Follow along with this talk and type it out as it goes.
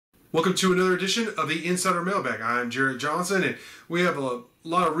Welcome to another edition of the Insider Mailbag. I'm Jarrett Johnson, and we have a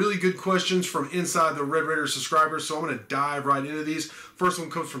lot of really good questions from inside the Red Raiders subscribers, so I'm going to dive right into these. First one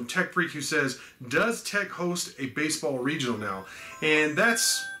comes from Tech Freak, who says, does Tech host a baseball regional now? And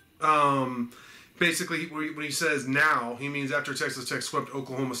that's basically, when he says now, he means after Texas Tech swept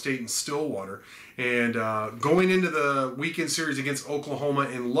Oklahoma State in Stillwater. And going into the weekend series against Oklahoma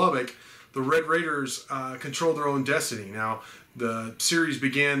in Lubbock, the Red Raiders controlled their own destiny. Now, the series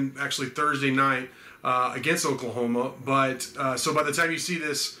began actually Thursday night against Oklahoma, but so by the time you see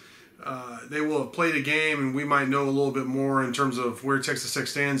this, they will have played a game, and we might know a little bit more in terms of where Texas Tech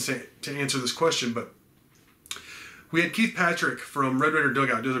stands to answer this question. But we had Keith Patrick from Red Raider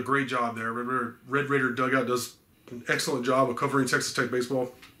Dugout, does a great job there. Red Raider Dugout does an excellent job of covering Texas Tech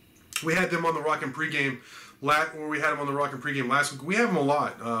baseball. We had them on the Rockin' pregame. We had them on the Rockin' pregame last week. We have them a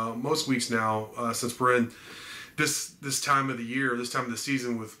lot, most weeks now, since we're in this time of the year, this time of the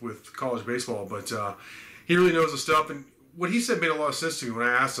season with college baseball. But he really knows the stuff. And what he said made a lot of sense to me when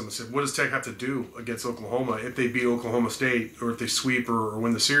I asked him. I said, what does Tech have to do against Oklahoma if they beat Oklahoma State, or if they sweep or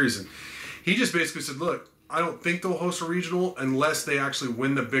win the series? And he just basically said, look, I don't think they'll host a regional unless they actually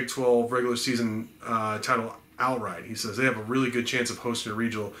win the Big 12 regular season title outright. He says they have a really good chance of hosting a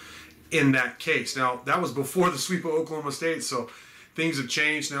regional in that case. Now, that was before the sweep of Oklahoma State, so things have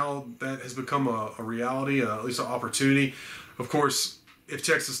changed now. That has become a reality, at least an opportunity. Of course, if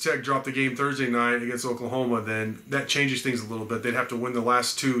Texas Tech dropped the game Thursday night against Oklahoma, then that changes things a little bit. They'd have to win the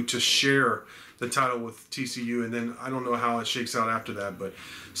last two to share the title with TCU, and then I don't know how it shakes out after that. But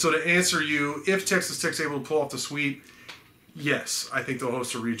so to answer you, if Texas Tech's able to pull off the sweep, yes, I think they'll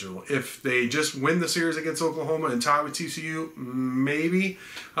host a regional. If they just win the series against Oklahoma and tie with TCU, maybe.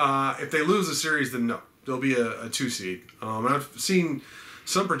 If they lose the series, then no. There'll be a 2 seed. I've seen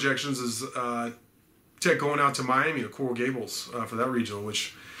some projections as Tech going out to Miami or Coral Gables for that regional,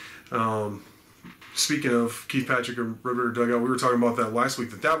 which, speaking of Keith Patrick and Red Raider Dugout, we were talking about that last week,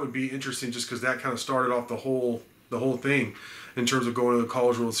 that would be interesting just because that kind of started off the whole thing in terms of going to the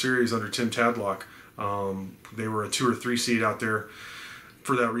College World Series under Tim Tadlock. They were a 2 or 3 seed out there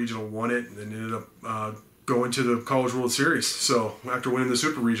for that regional, won it, and then ended up going to the College World Series. So after winning the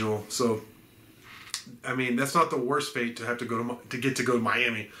Super Regional, so I mean that's not the worst fate to have to go to get to go to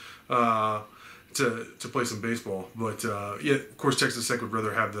Miami to play some baseball. But yeah, of course Texas Tech would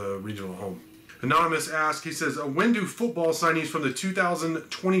rather have the regional home. Anonymous asks, he says, when do football signees from the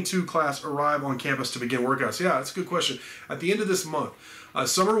 2022 class arrive on campus to begin workouts? Yeah, that's a good question. At the end of this month.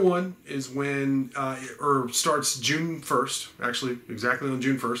 Summer 1 is when, starts June 1st, actually, exactly on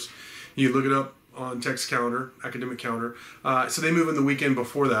June 1st. You look it up on Tech's calendar, academic calendar. So they move in the weekend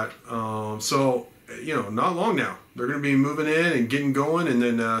before that. So, you know, not long now. They're going to be moving in and getting going, and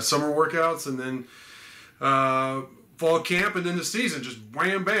then summer workouts, and then fall camp, and then the season. Just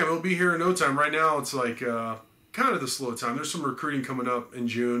wham, bam, it'll be here in no time. Right now, it's like kind of the slow time. There's some recruiting coming up in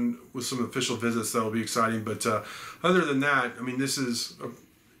June with some official visits that'll be exciting. But other than that, I mean, this is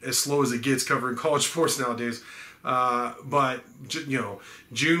as slow as it gets covering college sports nowadays. But, you know,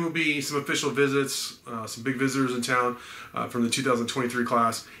 June will be some official visits, some big visitors in town from the 2023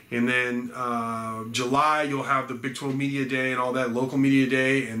 class. And then July, you'll have the Big 12 Media Day and all that, local media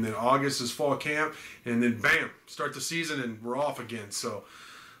day. And then August is fall camp. And then, bam, start the season and we're off again. So,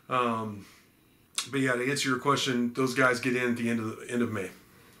 but yeah, to answer your question, those guys get in at the end of May.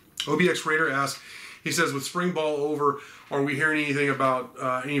 OBX Raider asks, he says, with spring ball over, are we hearing anything about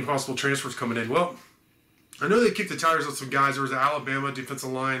any possible transfers coming in? Well, I know they kicked the tires on some guys. There was an Alabama defensive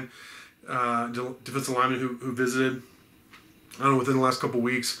lineman who visited, I don't know, within the last couple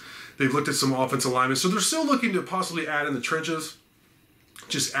weeks. They've looked at some offensive linemen. So they're still looking to possibly add in the trenches,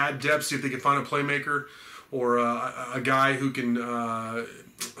 just add depth, see if they can find a playmaker or a guy who can, a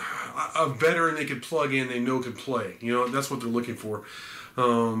veteran they can plug in, they know can play. You know, that's what they're looking for.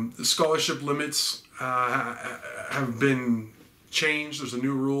 The scholarship limits have been changed. There's a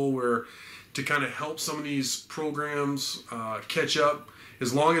new rule where to kind of help some of these programs catch up,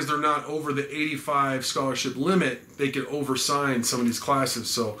 as long as they're not over the 85 scholarship limit, they can oversign some of these classes.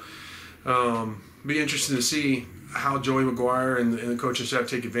 So be interesting to see how Joey McGuire and the coaching staff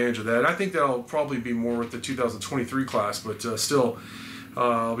take advantage of that. I think that'll probably be more with the 2023 class, but still,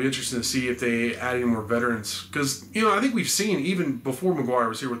 it'll be interesting to see if they add any more veterans. Because, you know, I think we've seen, even before McGuire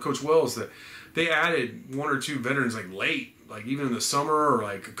was here with Coach Wells, that they added 1 or 2 veterans like late, like even in the summer, or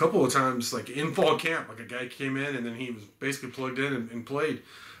like a couple of times like in fall camp. Like a guy came in and then he was basically plugged in and played.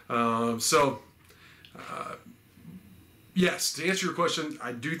 Yes, to answer your question,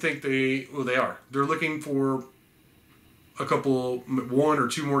 I do think they are. They're looking for a couple, 1 or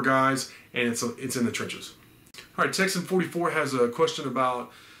 2 more guys, and it's in the trenches. All right, Texan44 has a question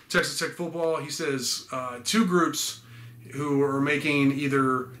about Texas Tech football. He says 2 groups who are making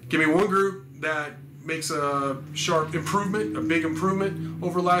either, give me one group that makes a sharp improvement, a big improvement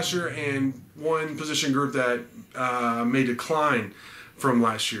over last year, and one position group that may decline from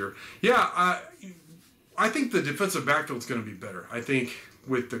last year. Yeah, I think the defensive backfield is going to be better. I think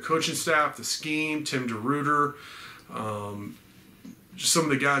with the coaching staff, the scheme, Tim DeRuyter, some of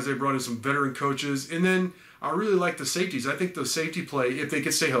the guys they brought in, some veteran coaches, and then I really like the safeties. I think the safety play, if they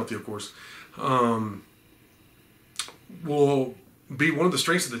can stay healthy, of course, will be one of the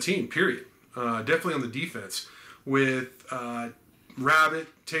strengths of the team, period. Definitely on the defense with Rabbit,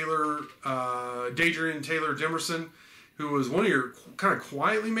 Taylor, Dadrian Taylor Demerson, who was one of your, kind of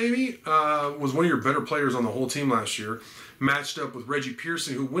quietly maybe, was one of your better players on the whole team last year, matched up with Reggie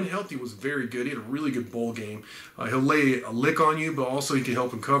Pearson, who when healthy was very good. He had a really good bowl game. He'll lay a lick on you, but also he can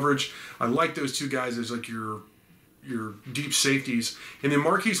help in coverage. I like those 2 guys as like your deep safeties. And then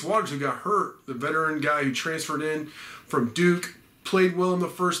Marquise Waters, who got hurt, the veteran guy who transferred in from Duke, played well in the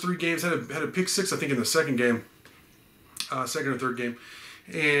first 3 games, had a pick 6, I think, in the second game, second or third game,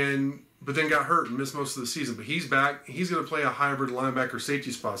 but then got hurt and missed most of the season. But he's back. He's going to play a hybrid linebacker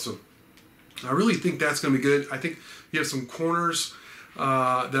safety spot. So I really think that's going to be good. I think you have some corners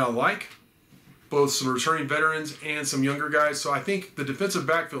that I like, both some returning veterans and some younger guys. So I think the defensive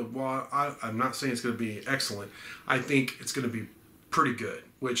backfield, while I'm not saying it's going to be excellent, I think it's going to be pretty good,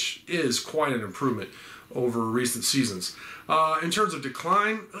 which is quite an improvement over recent seasons. In terms of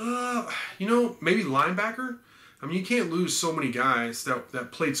decline, maybe linebacker. I mean, you can't lose so many guys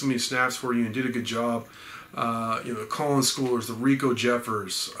that played so many snaps for you and did a good job. The Colin Schoolers, the Rico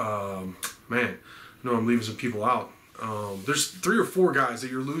Jeffers. Man, I know I'm leaving some people out. There's 3 or 4 guys that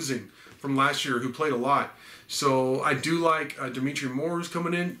you're losing from last year who played a lot. So I do like Dimitri Moore, who's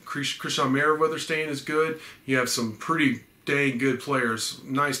coming in. Krishan Merriweather is good. You have some pretty dang good players,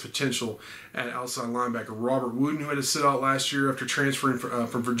 nice potential at outside linebacker. Robert Wooden, who had to sit out last year after transferring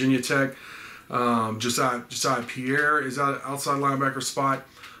from Virginia Tech. Josiah Pierre is out outside linebacker spot.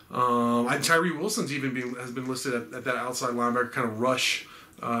 Tyree Wilson's has been listed at that outside linebacker kind of rush,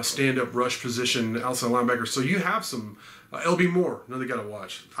 stand-up rush position, outside linebacker. So you have some LB Moore, another guy to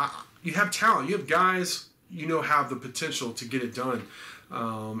watch. You have talent. You have guys have the potential to get it done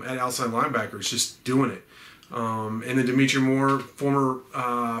at outside linebackers, just doing it. And then Dimitri Moore, former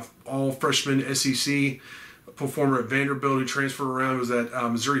all-freshman SEC performer at Vanderbilt, who transferred around, was at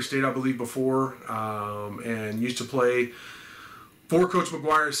Missouri State, I believe, before, and used to play for Coach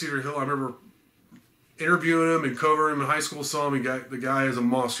McGuire at Cedar Hill. I remember interviewing him and covering him in high school. Saw him, the guy is a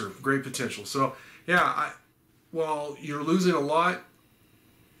monster, great potential. So, yeah, while you're losing a lot,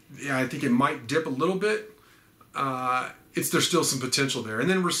 yeah, I think it might dip a little bit. There's still some potential there. And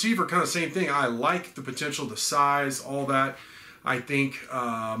then receiver, kind of same thing. I like the potential, the size, all that. I think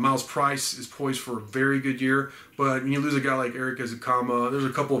Miles Price is poised for a very good year. But when you lose a guy like Eric Ezekama, there's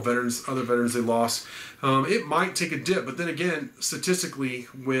a couple of other veterans they lost. It might take a dip. But then again, statistically,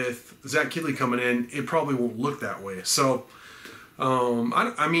 with Zach Kidley coming in, it probably won't look that way. So,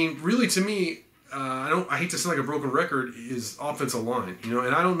 I mean, really, to me, I hate to sound like a broken record, is offensive line.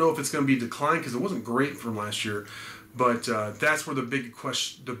 And I don't know if it's going to be declined because it wasn't great from last year. But that's where the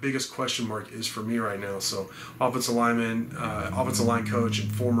biggest question mark is for me right now. So, offensive lineman, offensive line coach,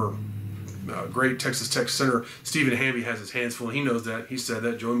 and former great Texas Tech center Stephen Hamby has his hands full. He knows that. He said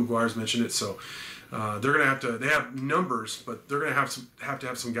that. Joey McGuire's mentioned it. So, they're going to have to. They have numbers, but they're going to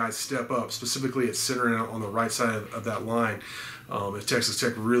have some guys step up, specifically at center and on the right side of that line, if Texas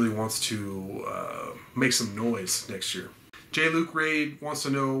Tech really wants to make some noise next year. J. Luke Raid wants to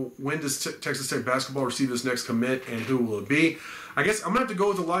know, when does Texas Tech basketball receive this next commit, and who will it be? I guess I'm going to have to go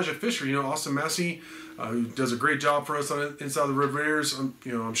with Elijah Fisher. Austin Massey, who does a great job for us on Inside the Red Raiders.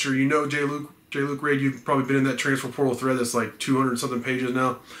 I'm sure you know J. Luke Raid. You've probably been in that transfer portal thread that's like 200-something pages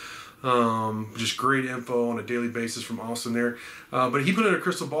now. Just great info on a daily basis from Austin there. But he put in a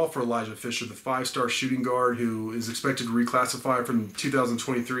crystal ball for Elijah Fisher, the 5-star shooting guard who is expected to reclassify from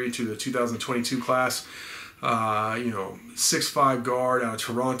 2023 to the 2022 class. 6'5" guard out of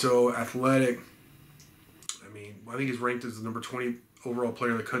Toronto, athletic. I think he's ranked as the number 20 overall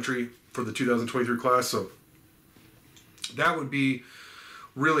player in the country for the 2023 class. So that would be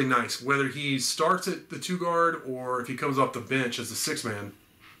really nice. Whether he starts at the 2 guard or if he comes off the bench as a 6-man,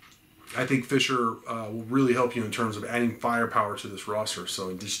 I think Fisher will really help you in terms of adding firepower to this roster.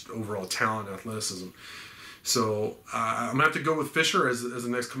 So just overall talent and athleticism. So I'm going to have to go with Fisher as the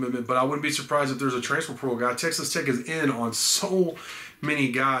next commitment, but I wouldn't be surprised if there's a transfer portal guy. Texas Tech is in on so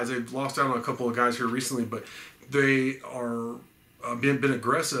many guys. They've lost out on a couple of guys here recently, but they are been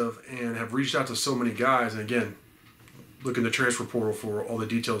aggressive and have reached out to so many guys. And again, look in the transfer portal for all the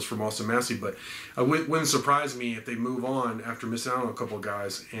details from Austin Massey. But it wouldn't surprise me if they move on after missing out on a couple of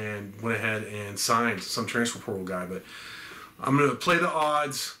guys and went ahead and signed some transfer portal guy. But I'm going to play the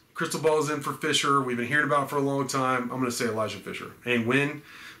odds. Crystal ball's in for Fisher. We've been hearing about it for a long time. I'm going to say Elijah Fisher. And when?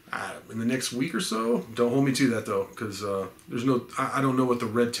 In the next week or so. Don't hold me to that though, because I don't know what the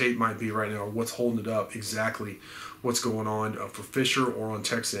red tape might be right now, or what's holding it up exactly, what's going on for Fisher or on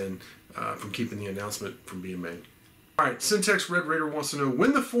Tech's end from keeping the announcement from being made. All right, Syntax Red Raider wants to know,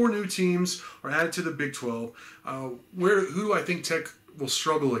 when the 4 new teams are added to the Big 12, who do I think Tech will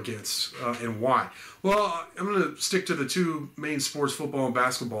struggle against and why? Well, I'm going to stick to the 2 main sports, football and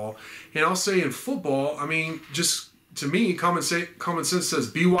basketball. And I'll say in football, I mean, just to me, common sense says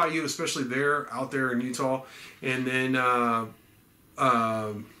BYU, especially out there in Utah, and then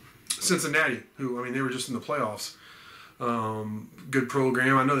Cincinnati, who, I mean, they were just in the playoffs. Good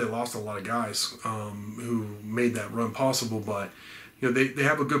program. I know they lost a lot of guys who made that run possible, but you know they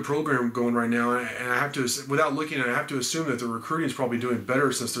have a good program going right now, and I have to, without looking at it, I have to assume that the recruiting is probably doing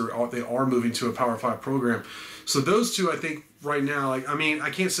better since they are moving to a Power 5 program. So those 2, I think, right now, like, I mean, I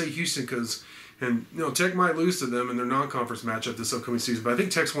can't say Houston because. And, you know, Tech might lose to them in their non-conference matchup this upcoming season. But I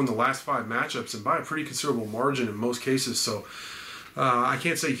think Tech's won the last 5 matchups and by a pretty considerable margin in most cases. So I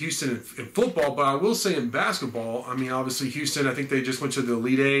can't say Houston in football, but I will say in basketball, I mean, obviously Houston, I think they just went to the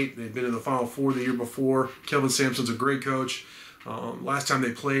Elite 8. They've been in the Final 4 the year before. Kelvin Sampson's a great coach. Last time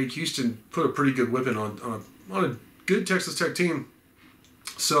they played, Houston put a pretty good whipping on a good Texas Tech team.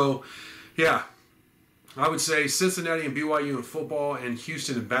 So, yeah. I would say Cincinnati and BYU in football and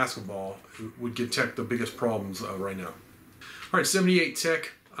Houston in basketball would give Tech the biggest problems right now. All right, 78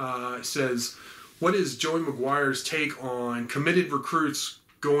 Tech says, what is Joey McGuire's take on committed recruits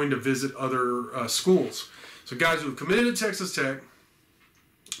going to visit other schools? So guys who have committed to Texas Tech,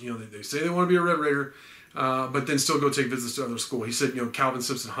 you know, they say they want to be a Red Raider, but then still go take visits to other schools. He said, you know, Calvin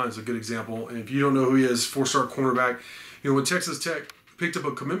Simpson-Hunt is a good example. And if you don't know who he is, 4-star cornerback, you know, when Texas Tech picked up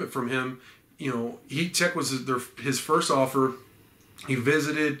a commitment from him, you know, Tech was his first offer. He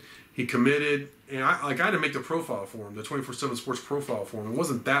visited, he committed, and I had to make the profile for him, the 24/7 Sports profile for him. It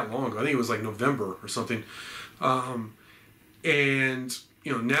wasn't that long ago. I think it was like November or something. And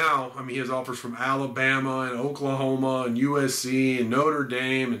you know, now, I mean, he has offers from Alabama and Oklahoma and USC and Notre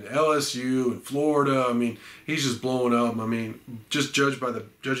Dame and LSU and Florida. I mean, he's just blowing up. I mean, just judging by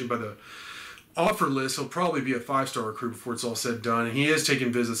the offer list, he'll probably be a 5-star recruit before it's all said and done. And he is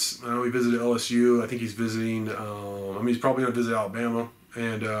taking visits. I know he visited LSU. I think he's visiting. I mean, he's probably going to visit Alabama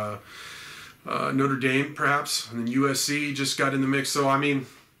and Notre Dame, perhaps. And then USC just got in the mix. So, I mean,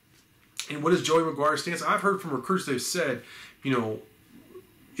 and what is Joey McGuire's stance? I've heard from recruits, they've said, you know,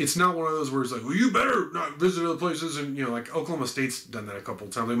 it's not one of those where it's like, well, you better not visit other places. And, you know, like Oklahoma State's done that a couple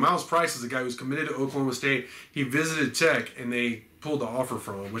of times. Like Miles Price is a guy who's committed to Oklahoma State. He visited Tech, and they pulled the offer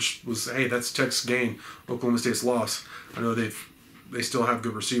from him, which was, hey, that's Tech's gain, Oklahoma State's loss. I know they still have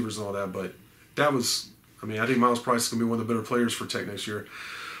good receivers and all that, but that was, I mean, I think Miles Price is going to be one of the better players for Tech next year.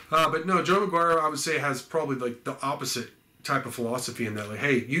 But no, Joe McGuire, I would say, has probably like the opposite type of philosophy in that, like,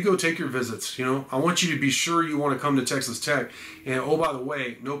 hey, you go take your visits, you know, I want you to be sure you want to come to Texas Tech, and oh, by the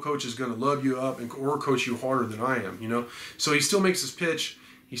way, no coach is going to love you up or coach you harder than I am, you know. So he still makes his pitch,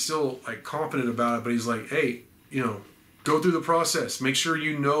 he's still like confident about it, but he's like, hey, you know, go through the process, make sure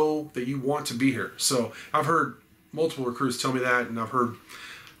you know that you want to be here. So I've heard multiple recruits tell me that, and I've heard,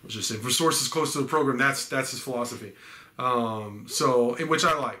 let's just say, for sources close to the program, that's his philosophy. So, which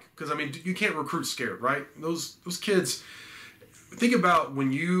I like, because I mean, you can't recruit scared, right? Those kids, think about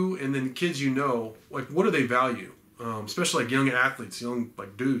when you and then kids, you know, like, what do they value? Especially like young athletes, young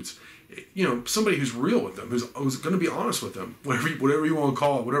like dudes, you know, somebody who's real with them, who's going to be honest with them, whatever you want to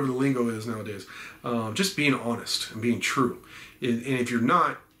call it, whatever the lingo is nowadays. Just being honest and being true. And if you're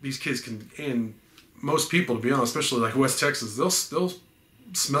not, these kids can, and most people, to be honest, especially like West Texas, they'll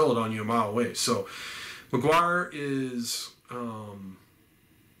smell it on you a mile away. So McGuire is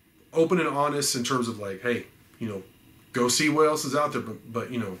open and honest in terms of like, hey, you know, go see what else is out there,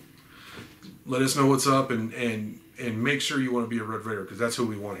 but you know, let us know what's up and make sure you want to be a Red Raider, because that's who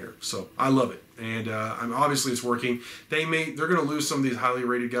we want here. So I love it, and obviously it's working. They're going to lose some of these highly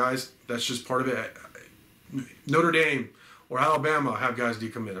rated guys. That's just part of it. Notre Dame or Alabama have guys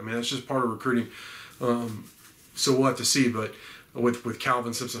decommit. I mean, that's just part of recruiting. So we'll have to see, but with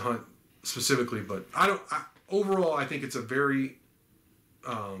Calvin Simpson-Hunt specifically. But overall, I think it's a very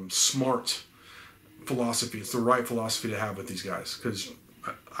smart philosophy. It's the right philosophy to have with these guys, because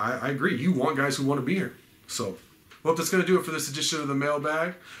I agree. You want guys who want to be here. So, well, that's going to do it for this edition of the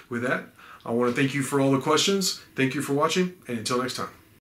Mailbag. With that, I want to thank you for all the questions. Thank you for watching, and until next time.